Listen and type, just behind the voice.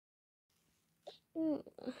Mm.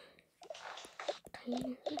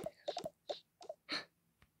 Tiny.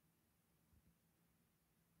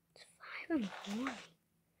 It's 5 in the morning.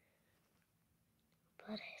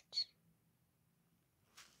 But it's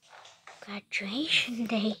graduation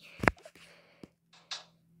day.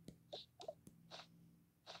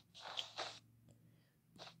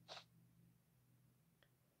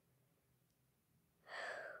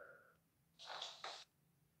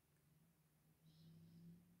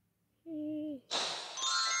 Mm.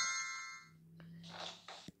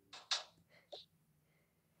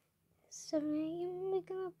 7 a.m.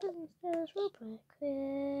 waking up in the stairs for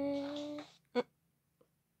breakfast.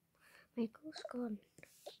 Michael's gone.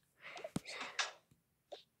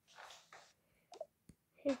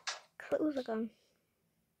 His clothes are gone.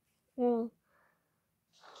 Well,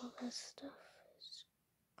 all his stuff is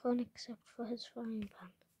gone except for his frying pan.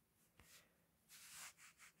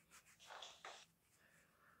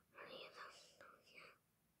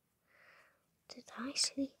 Did I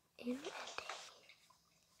sleep in a day?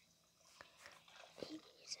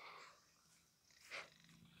 Baby's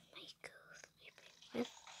Michael sleeping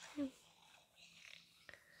with him.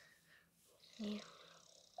 Yeah.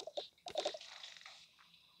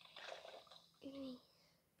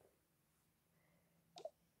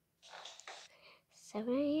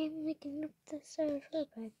 7 a.m. waking up the stairs for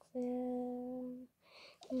breakfast.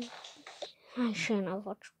 I shouldn't have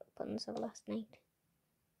watched Rapunzel last night.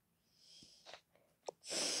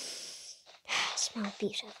 Smell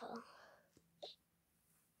beautiful.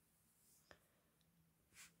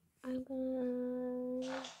 I'm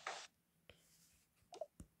gonna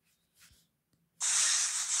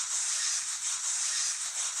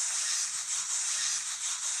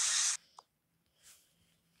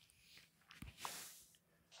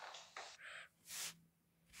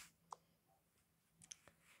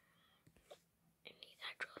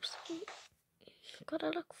gotta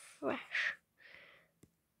look fresh.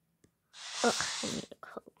 Ugh, I need a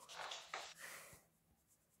coat.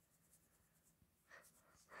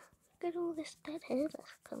 Look at all this dead hair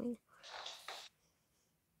that's coming.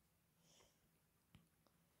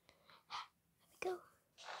 There we go.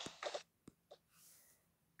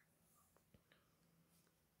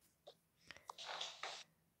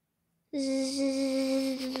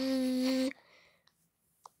 Zzz.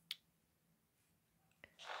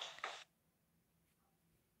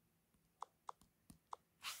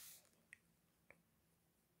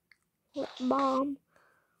 Lip balm.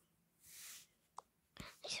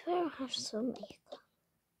 I swear I have some makeup.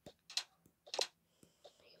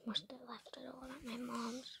 I must have left it all at my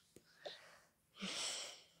mom's.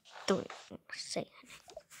 Don't say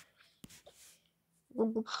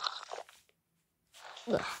anything.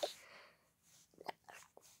 Ugh.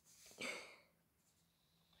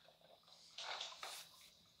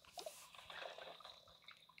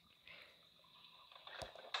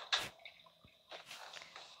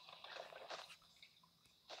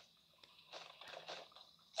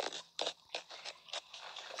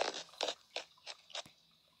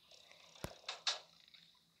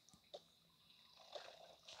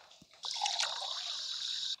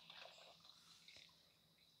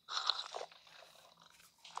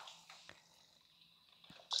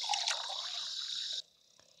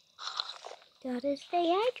 Gotta stay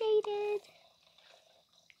hydrated.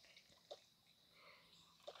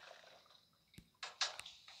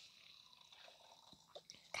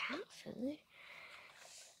 Cat food.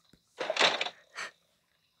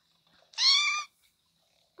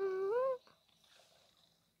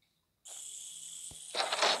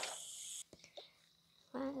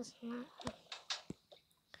 What is that?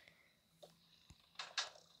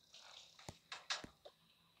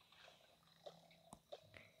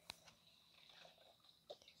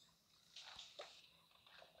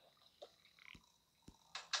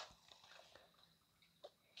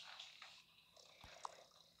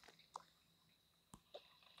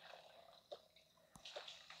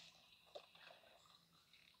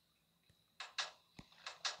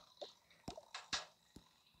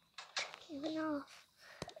 Even off.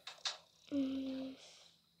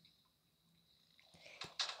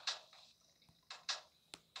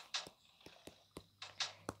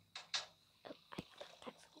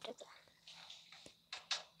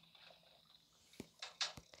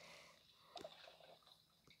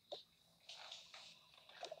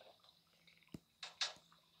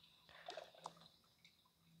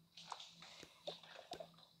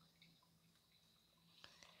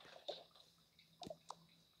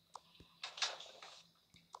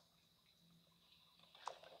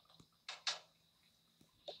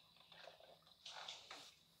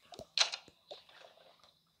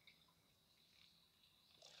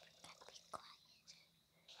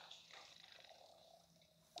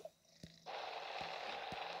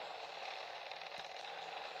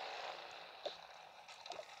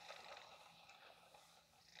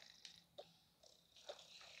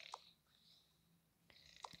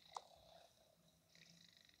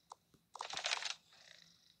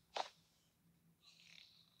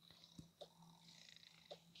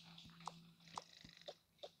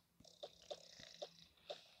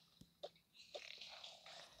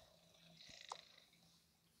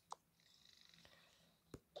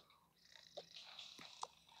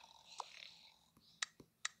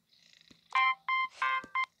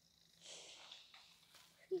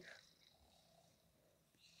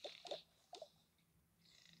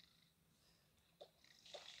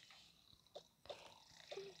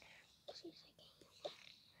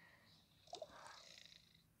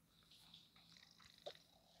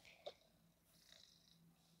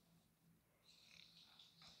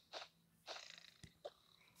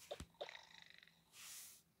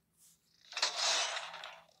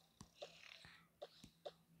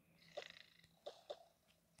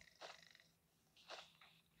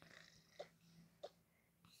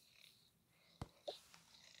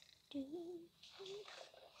 Wait,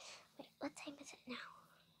 what time is it now?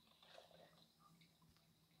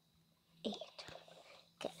 8.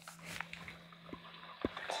 Good.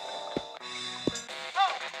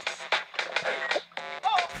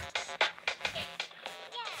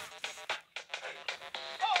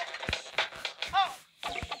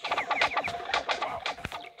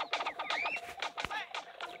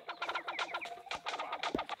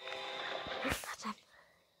 That's him.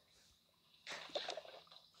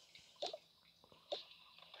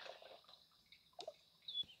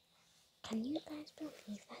 Can you guys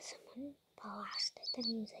believe that someone blasted the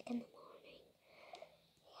music in the morning?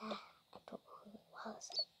 Yeah, I don't know who it was.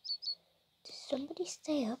 Did somebody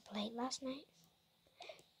stay up late last night?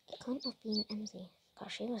 It couldn't have been MZ,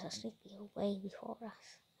 because she was asleep way before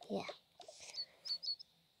us. Yeah.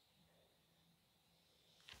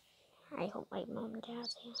 I hope my mom and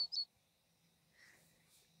dad's here.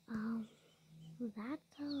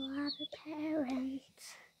 That's a lot of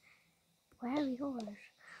parents. Where are yours?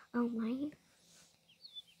 Oh, mine.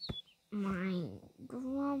 My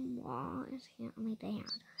grandma is here. My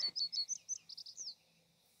dad.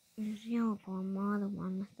 Is your grandma the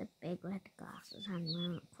one with the big red glasses and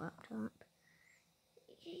the crop top?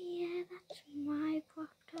 Yeah, that's my crop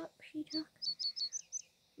top she took.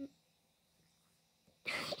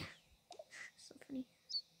 So funny.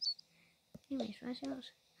 Anyways, where's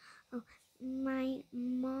yours? Oh, my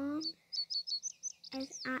mom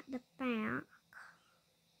is at the back.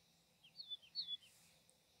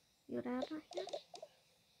 Your dad not here?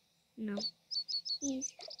 No.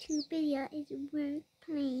 He's too busy at his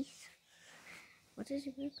workplace. What is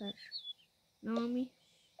your workplace? Army.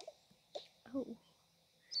 Oh.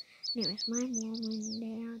 Anyways, my mom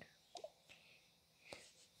and dad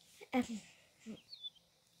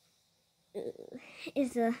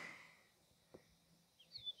is a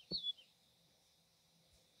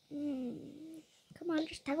come on,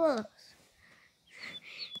 just tell us.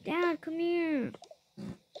 Dad, come here.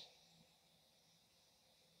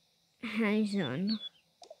 Hi, son.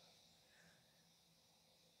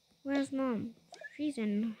 Where's Mom? She's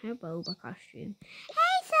in her boba costume.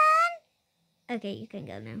 Hey, son! Okay, you can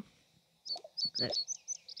go now. Good.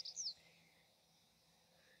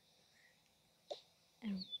 Oh,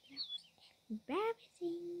 that was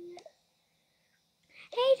embarrassing.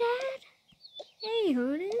 Hey, Dad! Hey,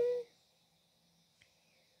 honey!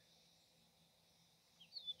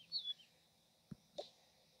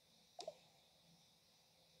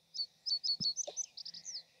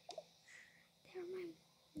 They're my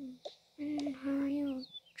mom in her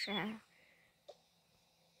wheelchair.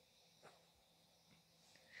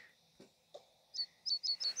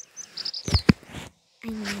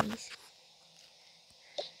 Anyways.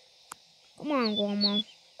 Come on, Grandma.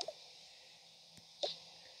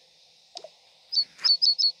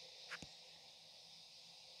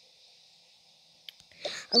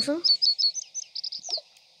 Also,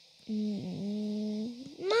 Mom!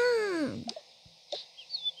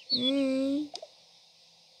 Hey.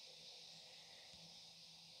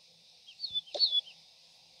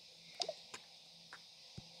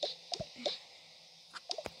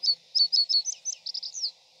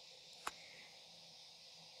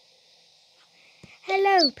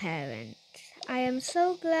 Hello, parents. I am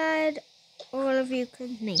so glad all of you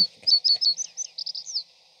could make it.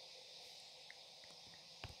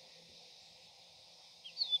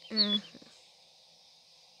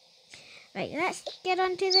 Right, let's get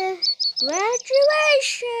on to the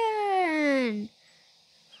graduation!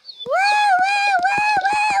 Woo, woo, woo,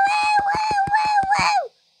 woo, woo, woo, woo,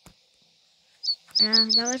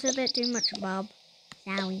 woo! That was a bit too much, Bob.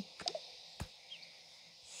 Sorry.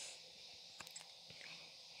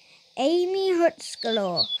 Amy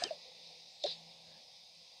Hutzgelaw.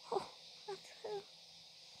 Oh, that's her.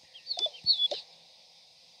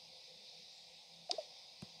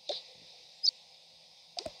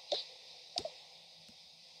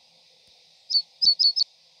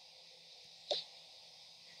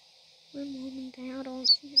 My mom and dad aren't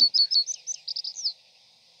here.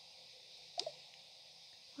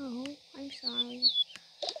 Oh, I'm sorry.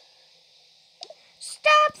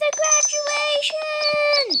 Stop the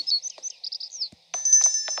graduation!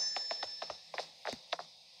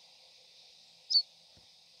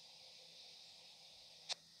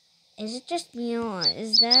 Is it just me or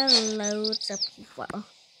is there loads of people? Are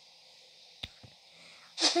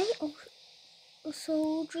they all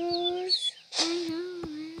soldiers? I know,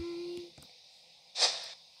 right?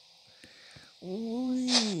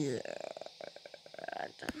 Weird.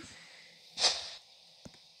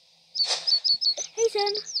 Hey,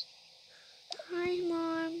 son. Hi,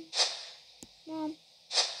 Mom. Mom.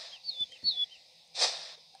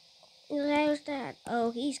 was that?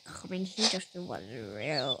 Oh, he's coming. He just was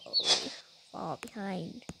real far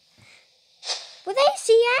behind. Will they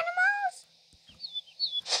see animals?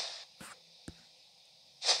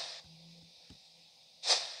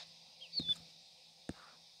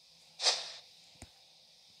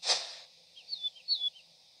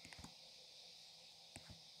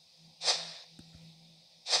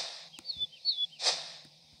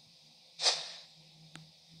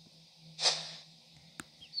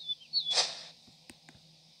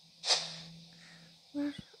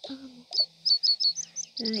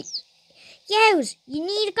 Yos, you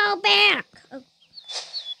need to go back. Oh.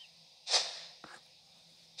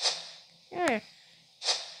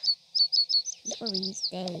 People these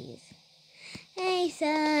days. Hey,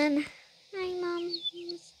 son. Hi, Mom.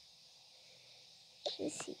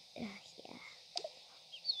 Yeah.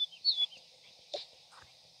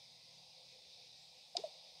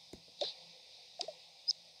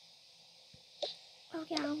 Oh,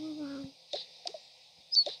 yeah, I'll move on.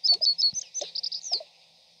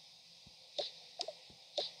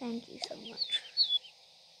 Thank you so much.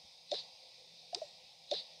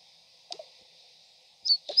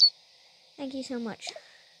 Thank you so much.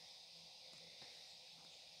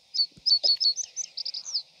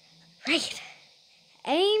 Right.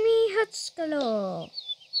 Amy Hutzkalo.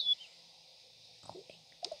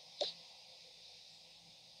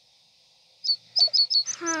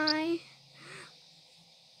 Hi.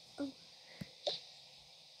 Oh.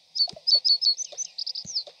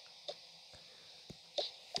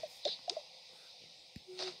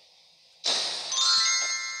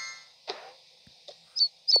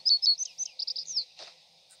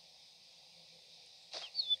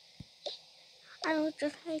 I would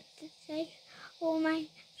just like to say all my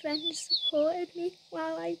friends supported me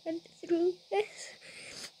while I went through this.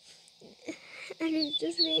 And it's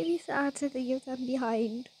just really sad to leave them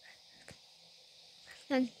behind.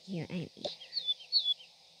 Thank you, Amy.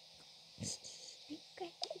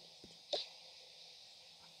 Okay.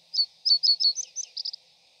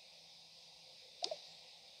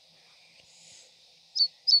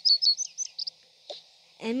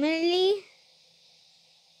 Emily.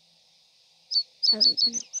 How do you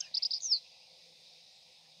pronounce it?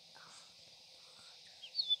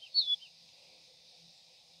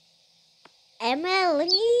 Emily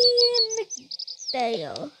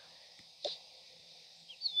McDale.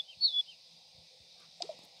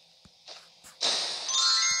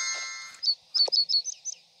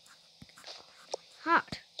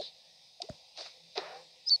 Hot.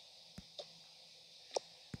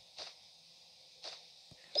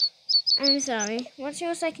 I'm sorry. What's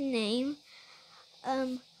your second name?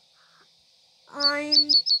 I'm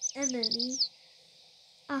Emily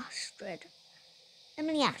Astrid.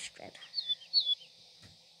 Emily Astrid.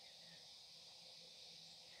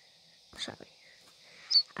 Sorry.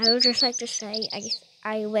 I would just like to say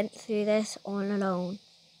I went through this all alone.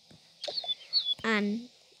 And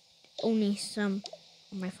only some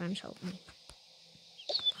of my friends helped me.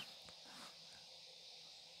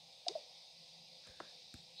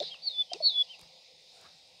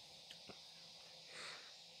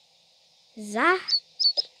 Zach.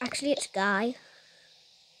 Actually, it's Guy.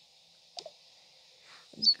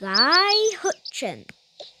 Guy Hutchin.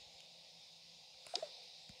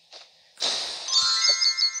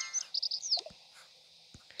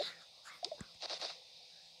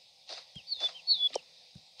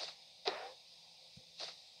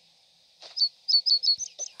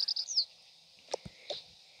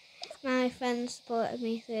 My friends supported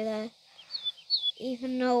me through there.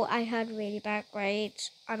 Even though I had really bad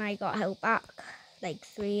grades and I got held back like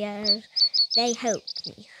 3 years, they helped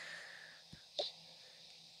me.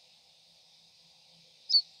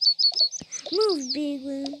 Move, big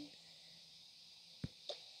one.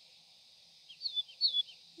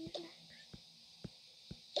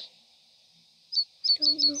 I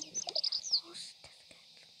don't know.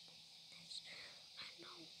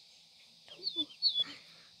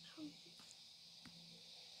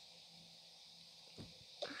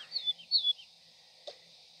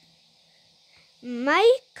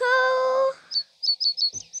 Michael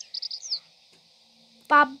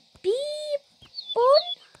Bobby Bone?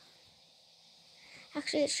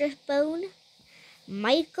 Actually, it's just Bone.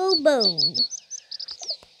 Michael Bone.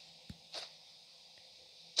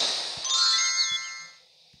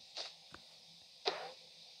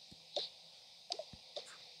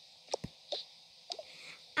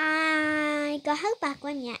 I got held back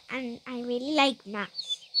one year and I really like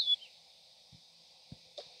maths.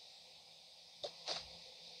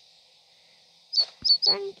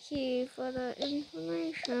 Thank you for the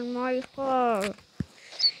information, Michael.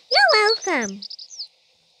 You're welcome.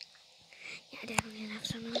 Yeah,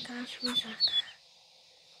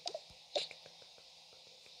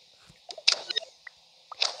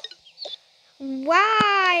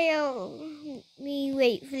 While we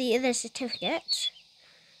wait for the other certificate,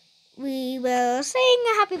 we will sing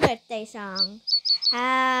a happy birthday song.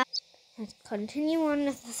 Let's continue on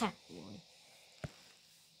with the second one.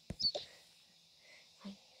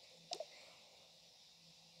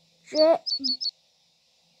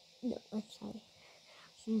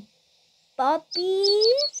 Sorry. Bobby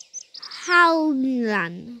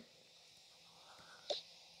Howland.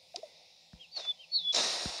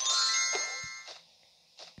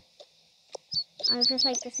 I'd just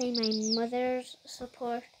like to say my mother's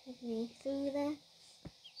supported me through this,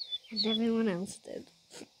 and everyone else did.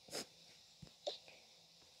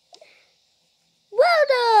 Well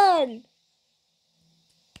done!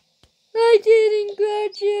 I didn't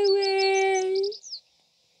graduate.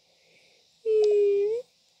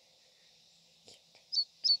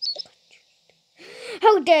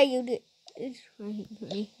 How dare you do? It's fine,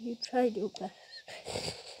 honey. You tried your best.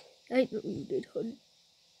 I know you did, honey.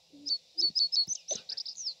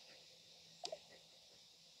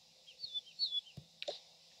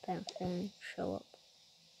 Don't show up.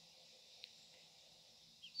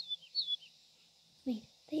 Wait,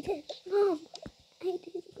 they did. Mom, I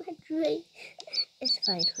didn't graduate. It's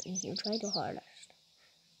fine, honey. You tried your hardest.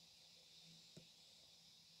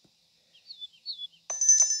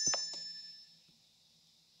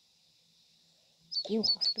 You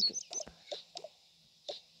have to be.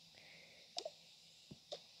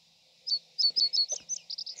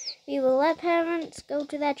 We will let parents go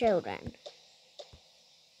to their children.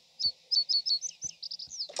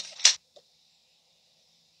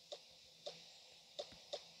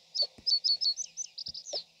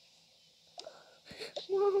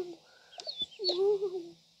 Mom.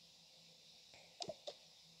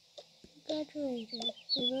 Graduated.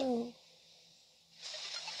 No.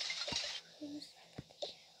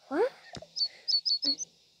 What? I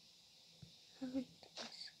haven't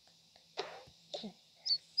asked.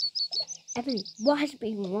 Emily, what has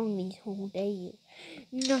been wrong these whole days?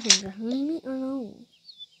 Nothing, just leave me alone.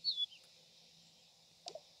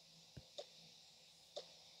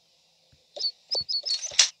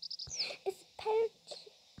 It's parents,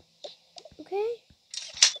 okay?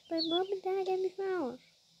 My mom and dad gave me flowers.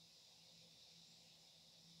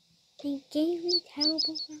 They gave me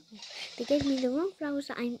terrible flowers. They gave me the wrong flowers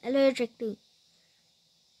that I'm allergic to.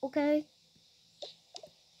 Okay?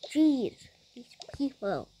 Jeez, these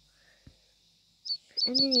people.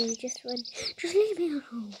 And then you just went, just leave me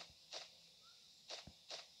alone.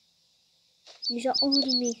 You're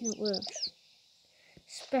already making it worse.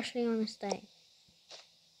 Especially on this day.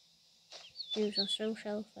 You are so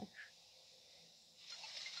selfish.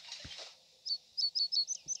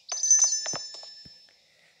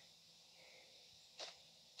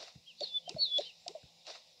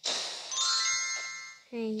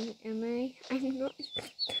 Hey, am I? I'm not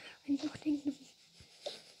in the...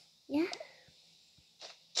 Yeah?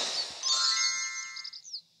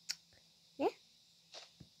 Yeah?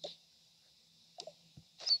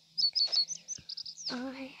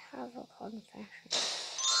 I have a confession.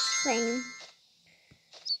 Same.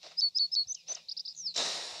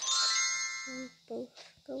 We both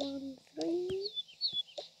go on 3.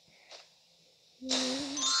 1,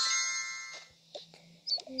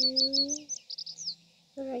 2,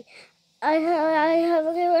 3. I have a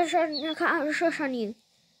crush on you.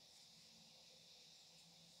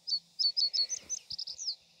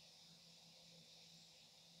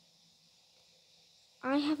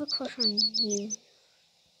 I have a crush on you,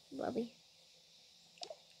 Bobby.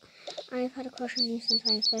 I've had a crush on you since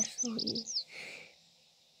I first saw you.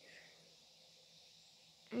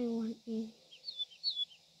 I want you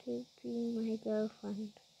to be my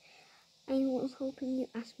girlfriend. I was hoping you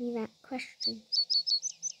asked me that question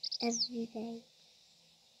every day.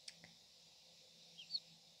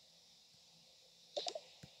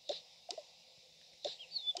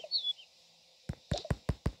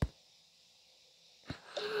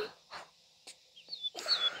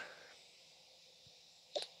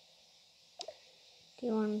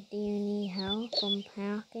 Do you need help from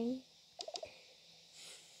parking?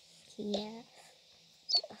 Yes,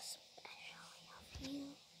 especially of you.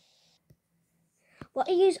 What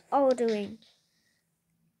are you all doing?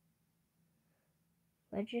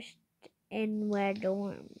 We're just in where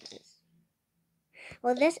dorm is.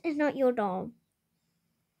 Well, this is not your dorm.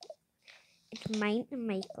 It's mine and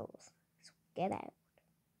Michael's. So get out.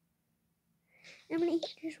 Emily,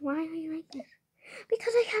 just why are you like this?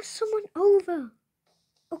 Because I have someone over.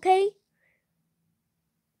 Okay?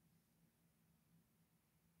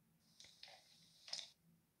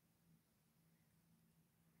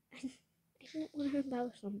 don't want to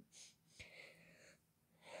embarrass them.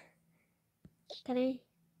 Can I?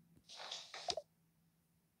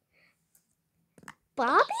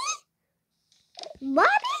 Bobby? Bobby?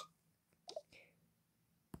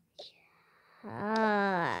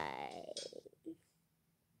 Hi.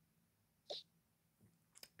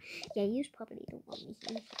 Yeah, you probably don't want me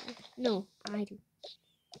here. No, I do.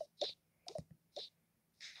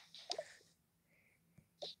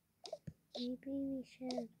 Maybe we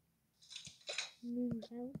should move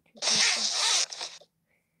out together.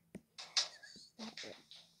 That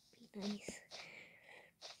would be nice.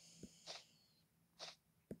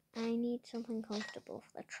 I need something comfortable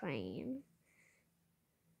for the train.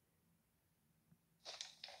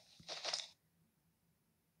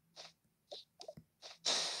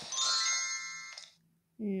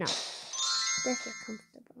 No, this is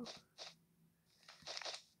comfortable.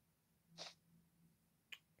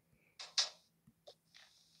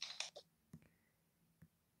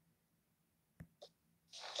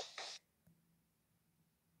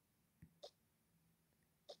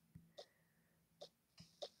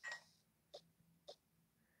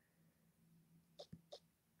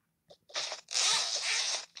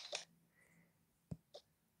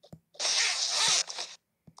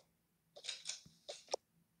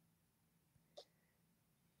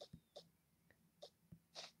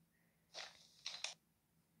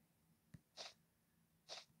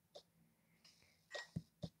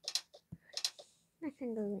 I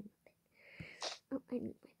can go in a bit. Oh, I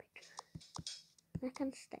need my picture. I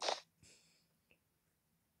can stay.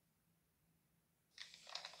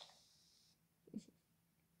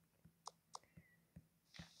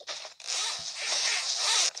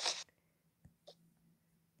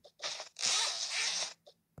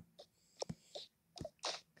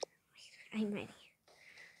 I'm ready.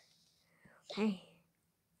 Okay,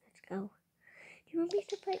 let's go. Do you want me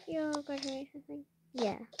to put your graduation thing?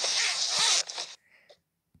 Yeah.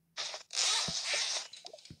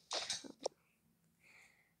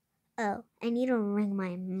 Oh, I need to ring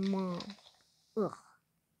my mom. Ugh.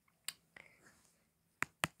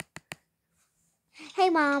 Hey,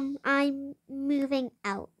 Mom, I'm moving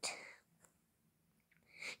out.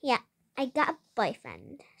 Yeah, I got a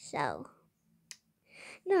boyfriend, so.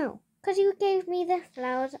 No, because you gave me the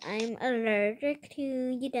flowers I'm allergic to.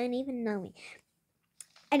 You don't even know me.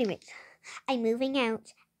 Anyways, I'm moving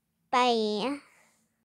out. Bye.